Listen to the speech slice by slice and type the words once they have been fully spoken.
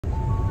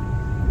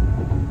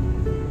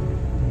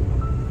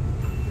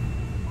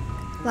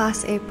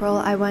Last April,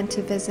 I went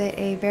to visit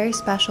a very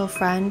special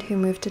friend who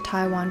moved to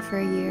Taiwan for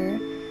a year.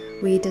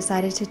 We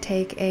decided to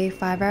take a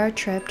 5-hour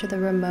trip to the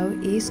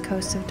remote east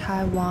coast of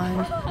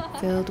Taiwan,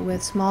 filled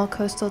with small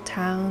coastal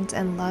towns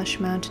and lush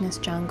mountainous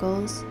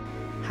jungles.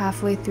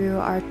 Halfway through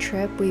our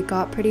trip, we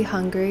got pretty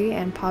hungry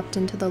and popped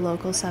into the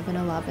local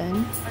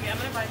 7-Eleven. Okay, I'm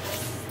gonna buy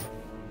this.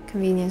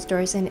 Convenience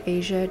stores in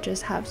Asia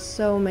just have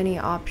so many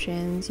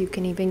options. You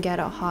can even get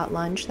a hot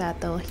lunch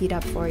that they'll heat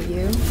up for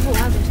you. Oh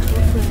wow, there's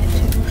tofu in it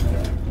too.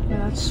 Yeah,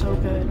 that's so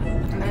good.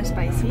 And that's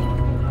spicy.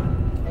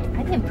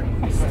 I'm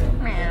impressed.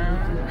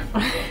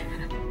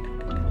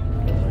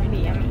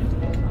 Really yummy.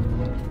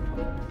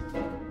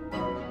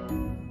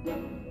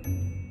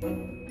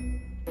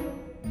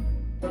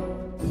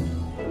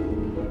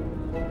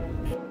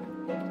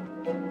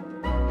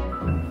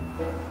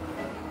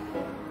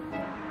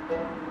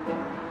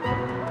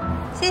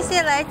 Thank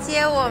you 来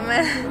接我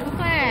们。不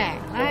会，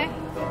来。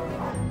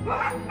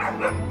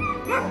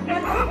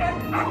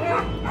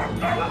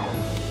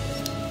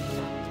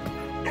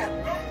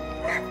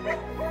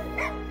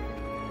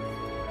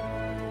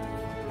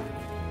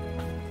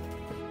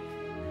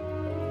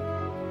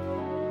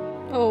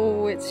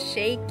Oh, it's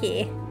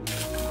shaky.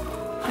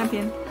 那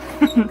边。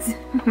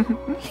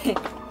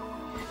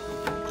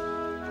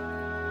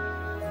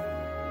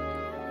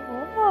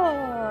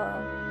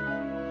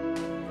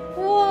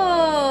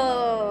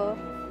Whoa!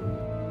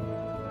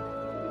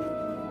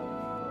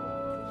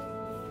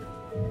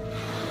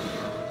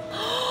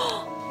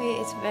 Wait,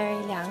 it's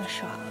very 凉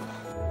爽。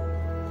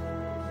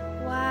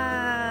哇，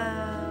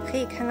可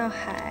以看到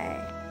海。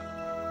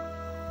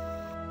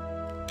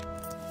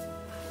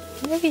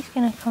Maybe he's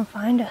gonna come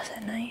find us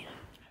at night.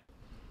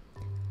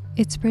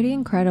 It's pretty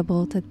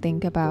incredible to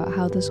think about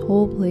how this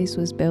whole place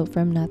was built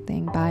from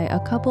nothing by a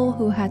couple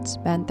who had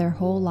spent their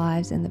whole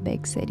lives in the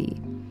big city.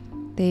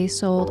 They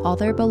sold all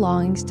their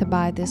belongings to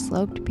buy this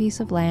sloped piece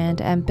of land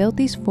and built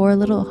these 4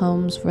 little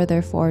homes for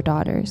their 4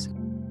 daughters.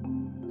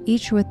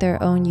 Each with their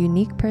own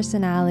unique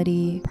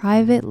personality,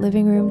 private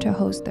living room to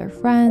host their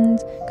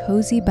friends,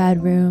 cozy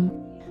bedroom,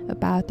 a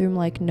bathroom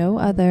like no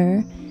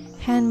other,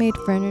 handmade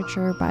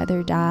furniture by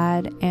their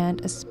dad, and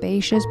a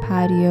spacious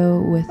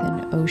patio with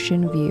an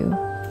ocean view.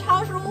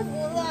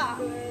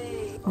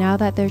 Now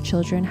that their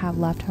children have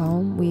left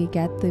home, we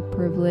get the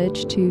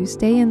privilege to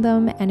stay in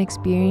them and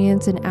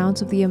experience an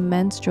ounce of the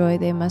immense joy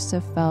they must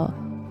have felt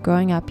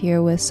growing up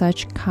here with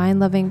such kind,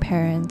 loving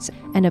parents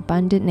and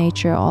abundant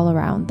nature all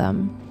around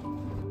them.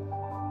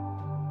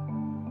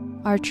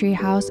 Our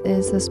treehouse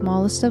is the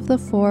smallest of the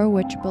 4,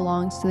 which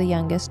belongs to the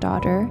youngest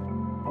daughter.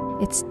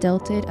 It's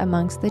stilted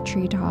amongst the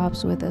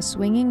treetops with a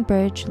swinging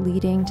bridge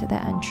leading to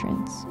the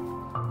entrance.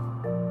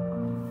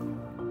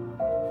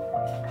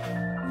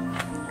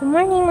 Good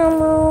morning,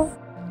 Momo.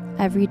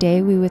 Every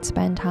day we would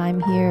spend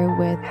time here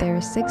with their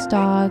 6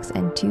 dogs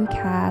and 2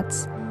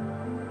 cats.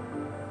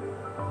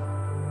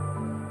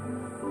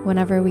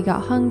 Whenever we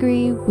got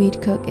hungry,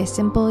 we'd cook a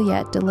simple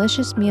yet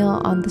delicious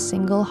meal on the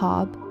single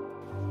hob.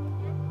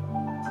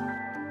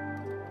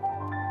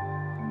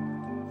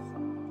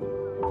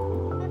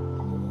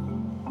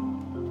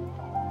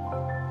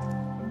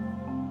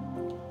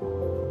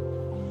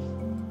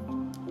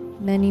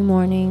 Many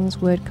mornings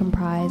would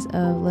comprise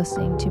of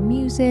listening to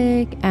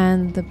music,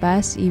 and the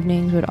best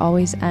evenings would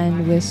always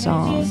end with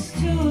song.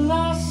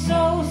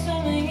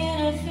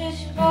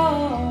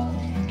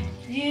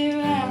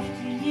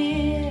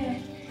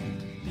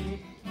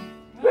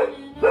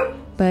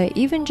 But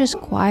even just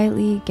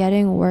quietly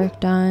getting work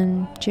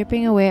done,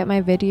 chipping away at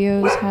my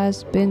videos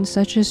has been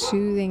such a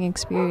soothing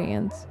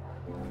experience.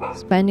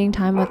 Spending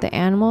time with the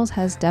animals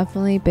has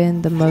definitely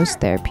been the most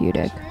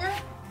therapeutic.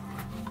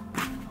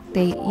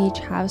 They each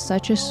have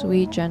such a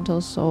sweet, gentle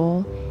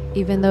soul.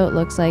 Even though it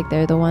looks like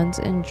they're the ones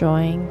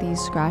enjoying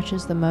these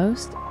scratches the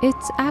most,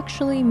 it's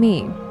actually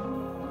me.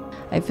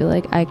 I feel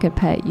like I could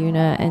pet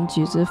Yuna and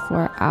Joseph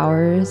for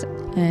hours,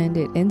 and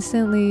it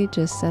instantly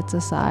just sets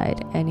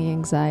aside any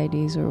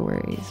anxieties or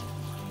worries.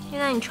 现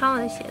在你穿我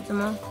的鞋子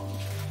吗？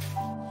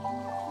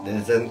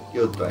人生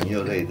又短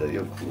又累的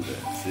又苦的，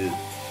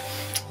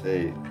所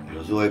以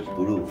有时候会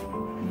不入。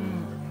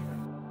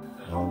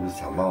然后就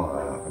想办法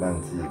让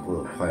自己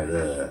过得快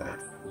乐，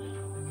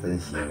珍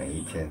惜每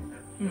一天。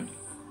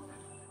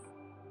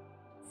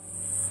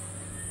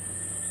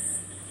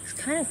It's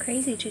kind of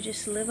crazy to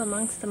just live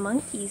amongst the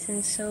monkeys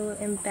and so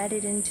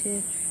embedded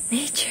into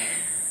nature.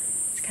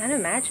 It's kind of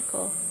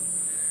magical.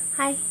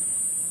 Hi.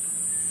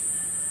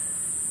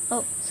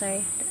 Oh,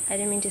 sorry. I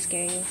didn't mean to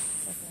scare you.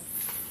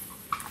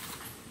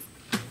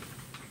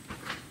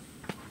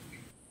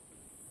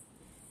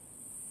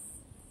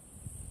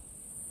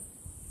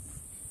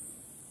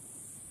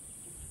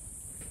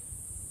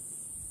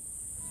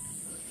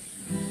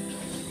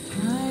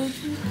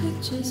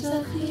 Pictures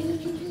of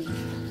you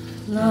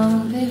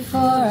long before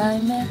I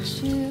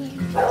met you,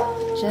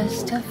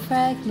 just a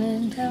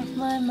fragment of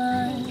my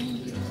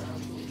mind.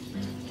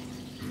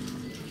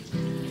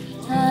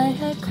 I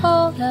had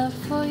called out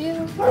for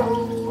you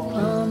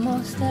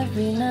almost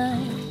every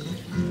night.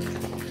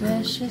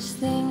 Precious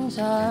things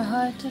are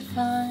hard to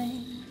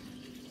find.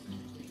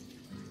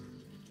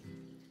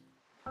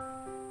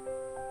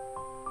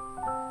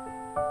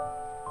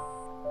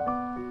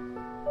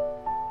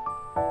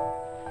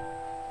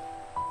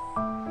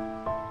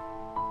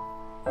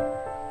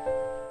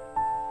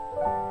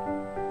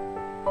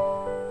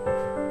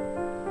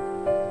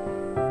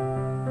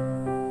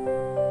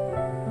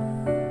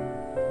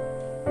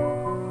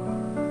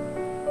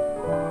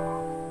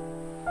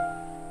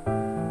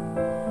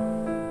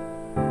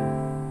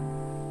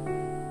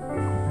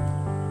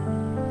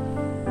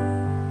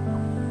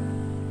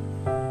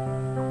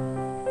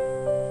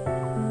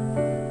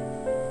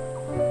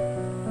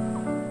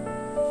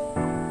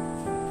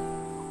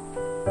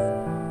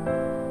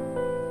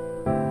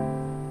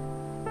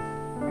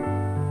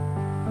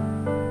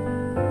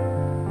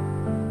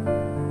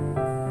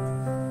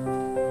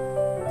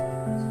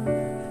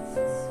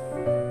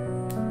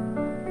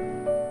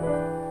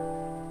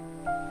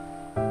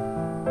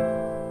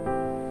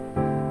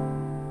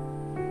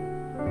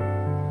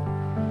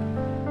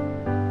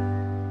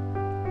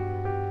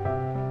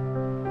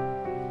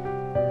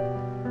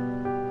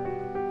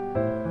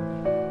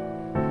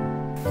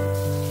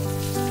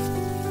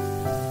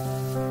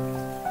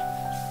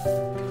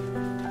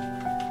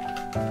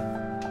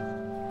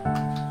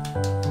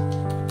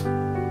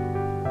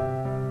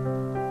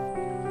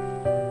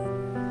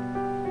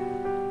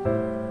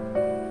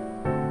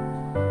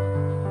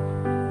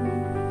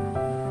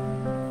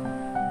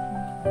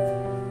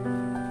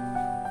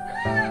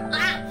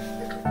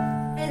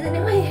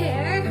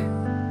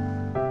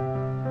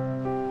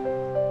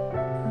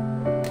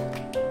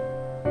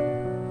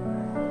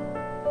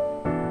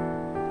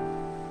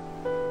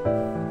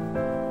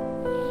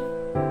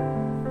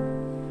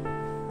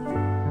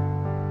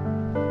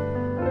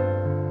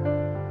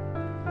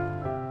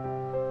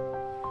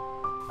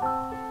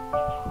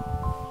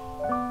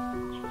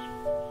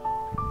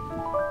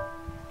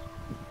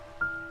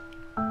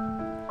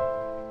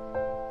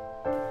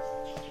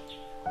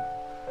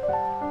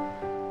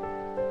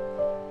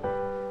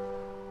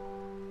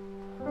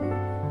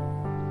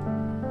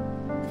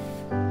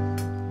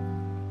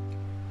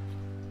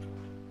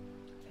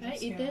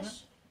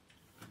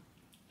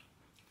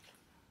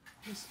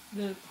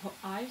 The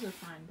eyes are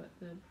fine, but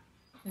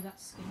is that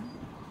skin?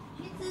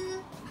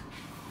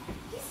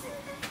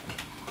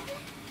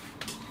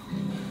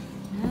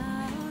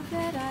 Now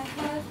that I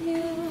have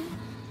you,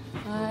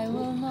 I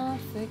will not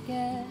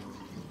forget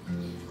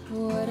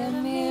what a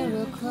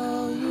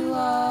miracle you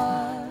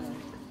are.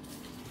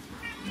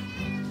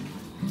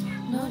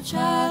 No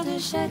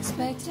childish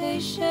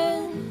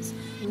expectations,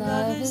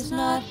 love is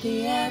not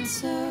the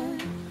answer,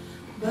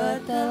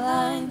 but the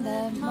line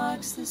that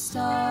marks the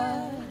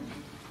start.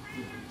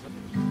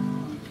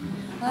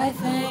 I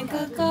thank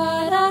a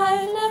God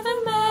I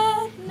never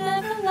met,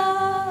 never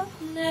loved,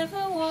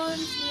 never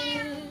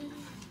wanted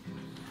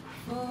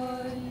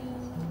for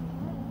you.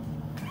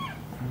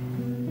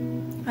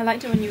 I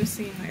liked it when you were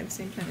singing like at the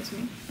same time as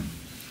me.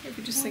 If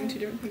you just sing two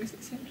different things at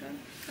the same time.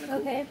 Kinda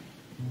cool. Okay.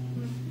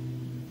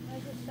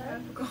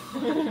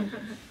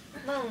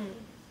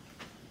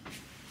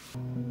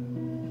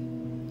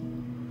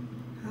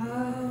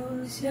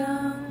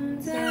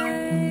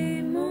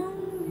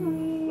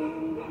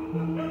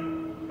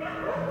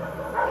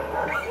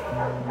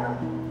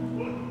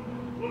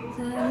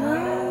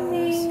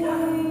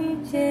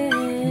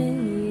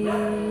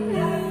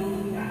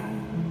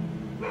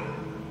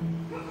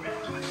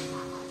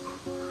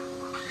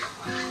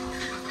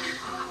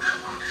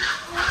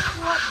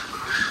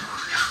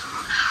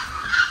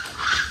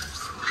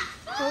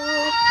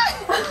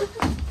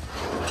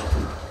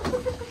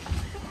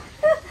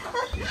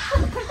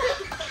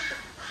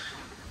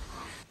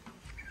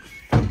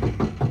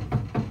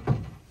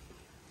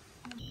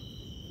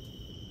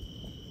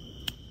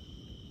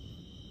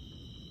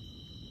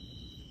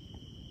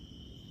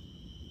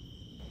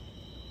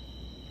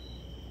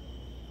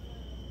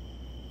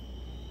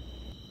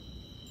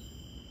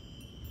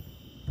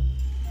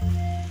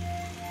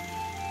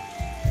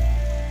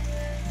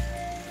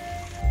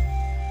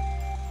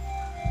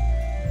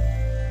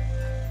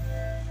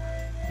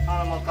放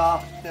那么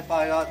高，再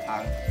抱一包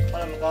糖，放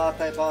那么高，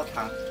再包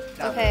糖。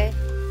Okay.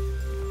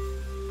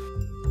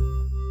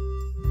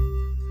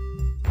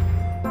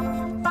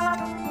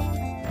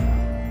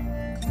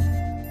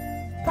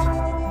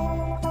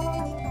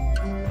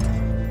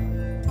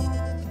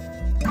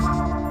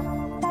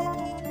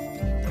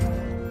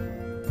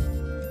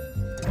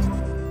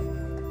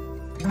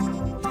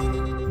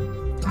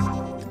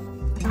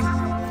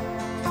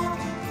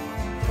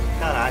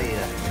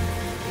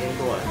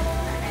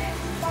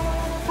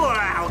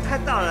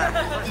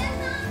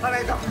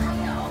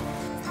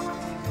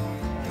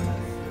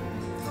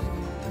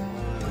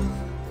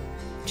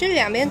这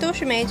两边都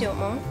是美酒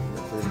吗？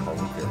这是红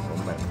酒，红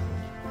本。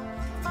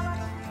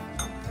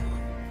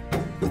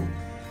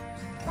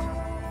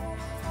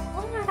哇，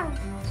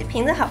这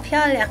瓶子好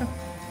漂亮。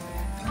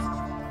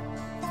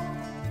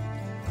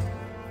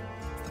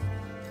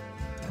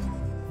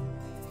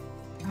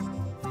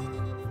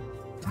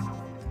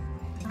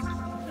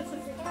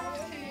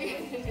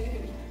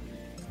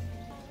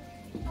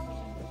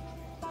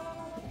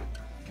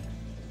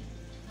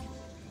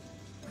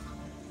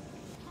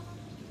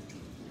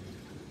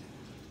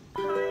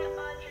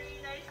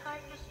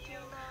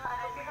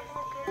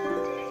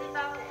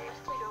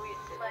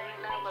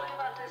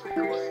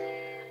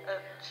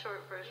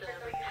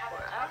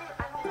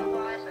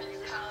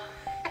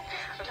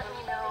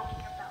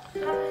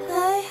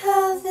I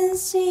haven't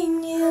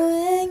seen you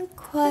in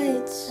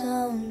quite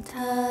some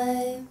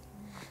time,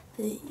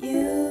 but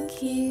you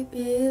keep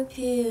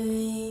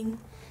appearing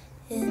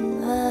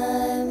in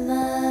my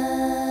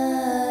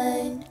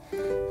mind.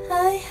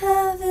 I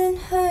haven't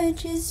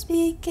heard you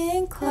speak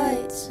in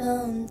quite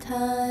some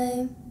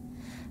time,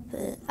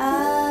 but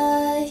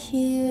I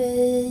hear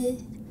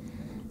it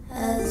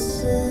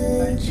as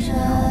a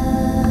child.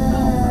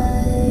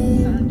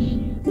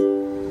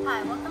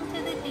 Hi, welcome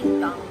to the Ding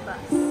Dong bus.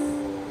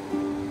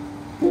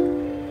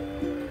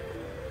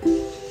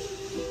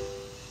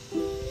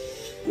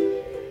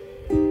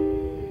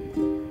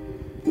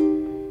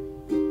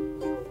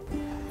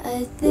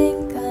 I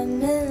think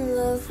I'm in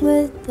love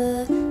with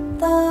the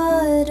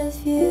thought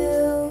of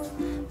you,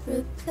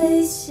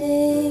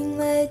 replacing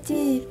my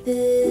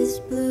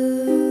deepest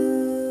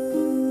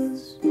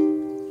blues.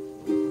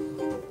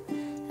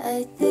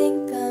 I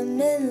think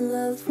I'm in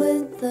love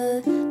with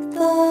the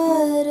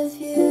thought of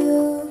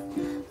you,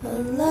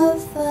 a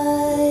love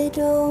I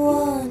don't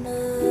wanna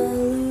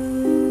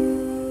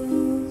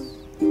lose.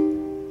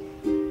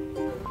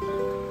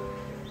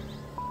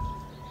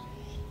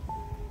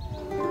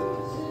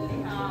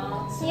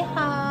 你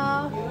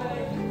好，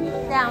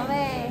两位。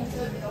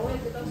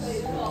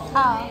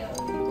好。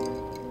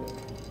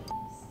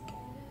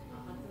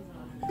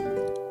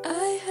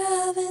I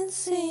haven't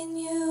seen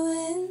you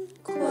in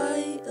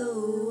quite a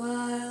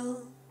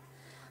while,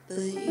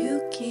 but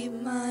you keep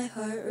my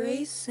heart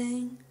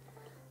racing,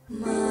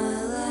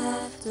 mile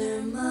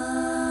after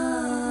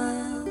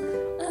mile.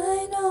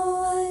 I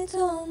know I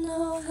don't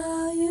know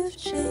how you've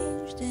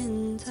changed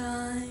in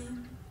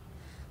time,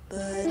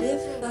 but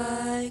if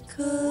I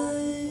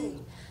could,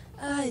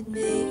 I'd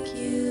make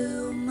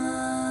you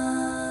mine.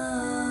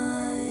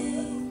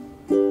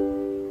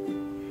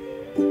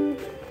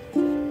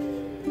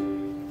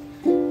 你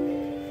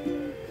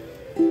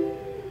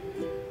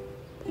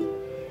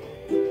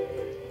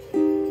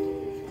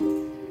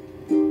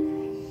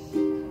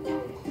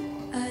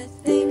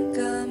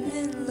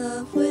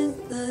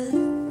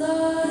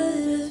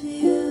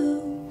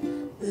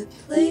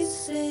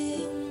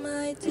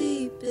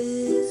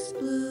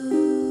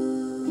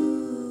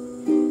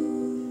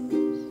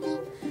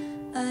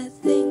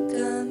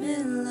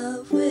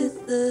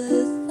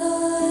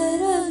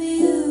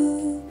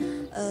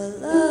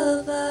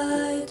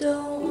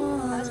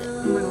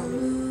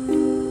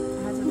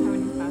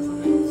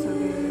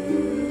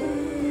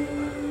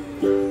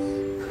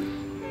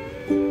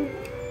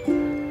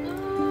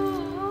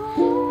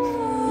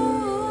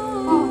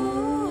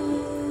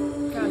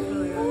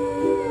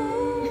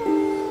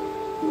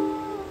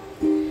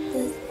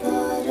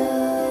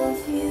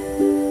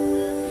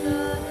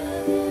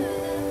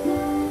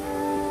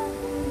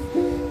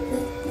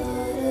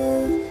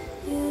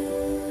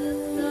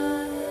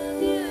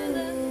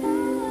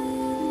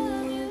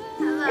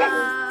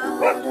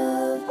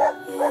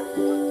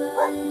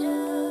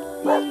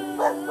What?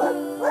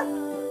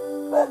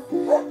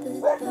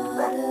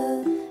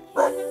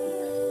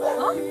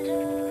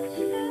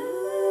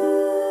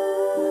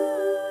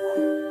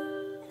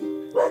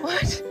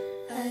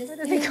 Where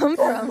did they come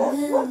from?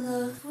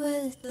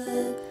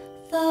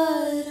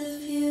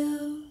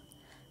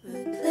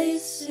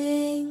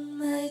 Replacing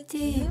my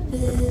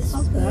deepest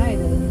超可爱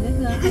的，你那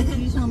个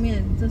IG 上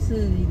面，这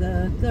是你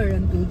的个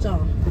人独照，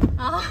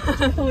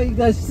最后一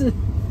个是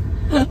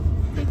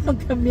那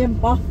个面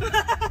包，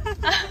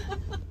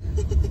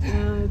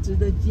值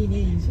得纪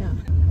念一下。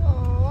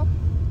哦，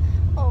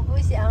我不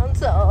想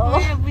走，我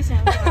也不想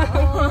走。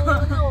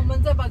那我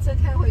们再把车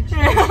开回去。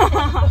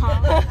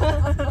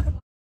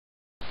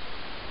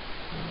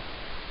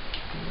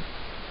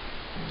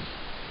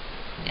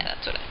Yeah,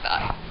 that's what I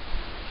thought.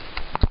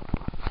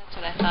 That's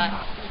what I thought.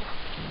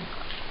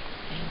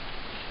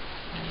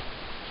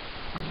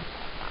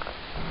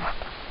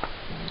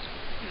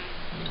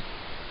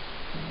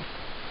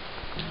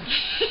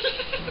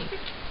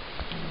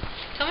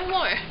 Tell me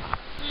more.